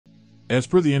As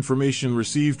per the information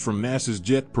received from NASA's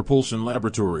Jet Propulsion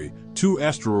Laboratory, 2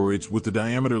 asteroids with a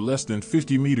diameter less than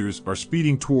 50 meters are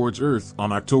speeding towards Earth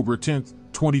on October 10,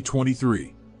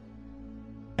 2023.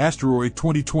 Asteroid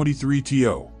 2023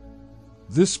 TO.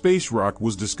 This space rock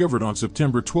was discovered on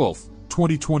September 12,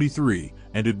 2023,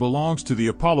 and it belongs to the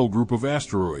Apollo group of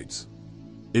asteroids.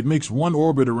 It makes one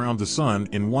orbit around the Sun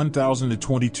in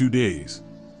 1,022 days.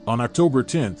 On October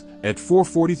 10th, at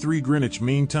 4:43 Greenwich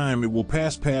Mean Time, it will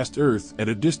pass past Earth at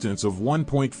a distance of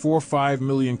 1.45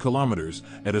 million kilometers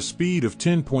at a speed of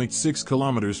 10.6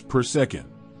 kilometers per second.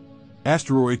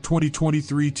 Asteroid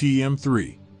 2023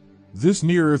 TM3. This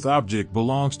near-Earth object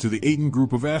belongs to the Easton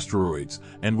group of asteroids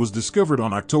and was discovered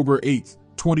on October 8,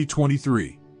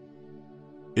 2023.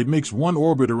 It makes one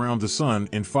orbit around the Sun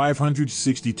in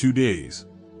 562 days.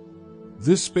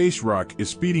 This space rock is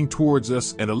speeding towards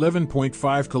us at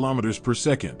 11.5 kilometers per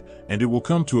second, and it will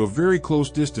come to a very close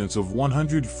distance of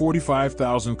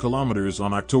 145,000 kilometers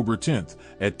on October 10th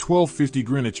at 12:50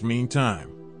 Greenwich Mean Time.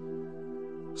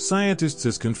 Scientists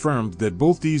have confirmed that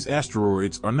both these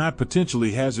asteroids are not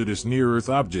potentially hazardous near-Earth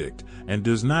object and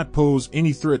does not pose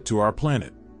any threat to our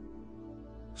planet.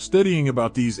 Studying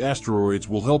about these asteroids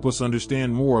will help us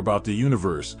understand more about the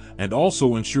universe and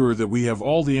also ensure that we have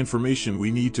all the information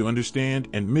we need to understand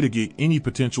and mitigate any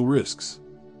potential risks.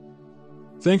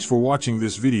 Thanks for watching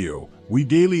this video. We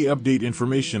daily update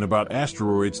information about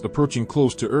asteroids approaching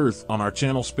close to Earth on our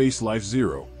channel Space Life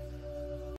 0.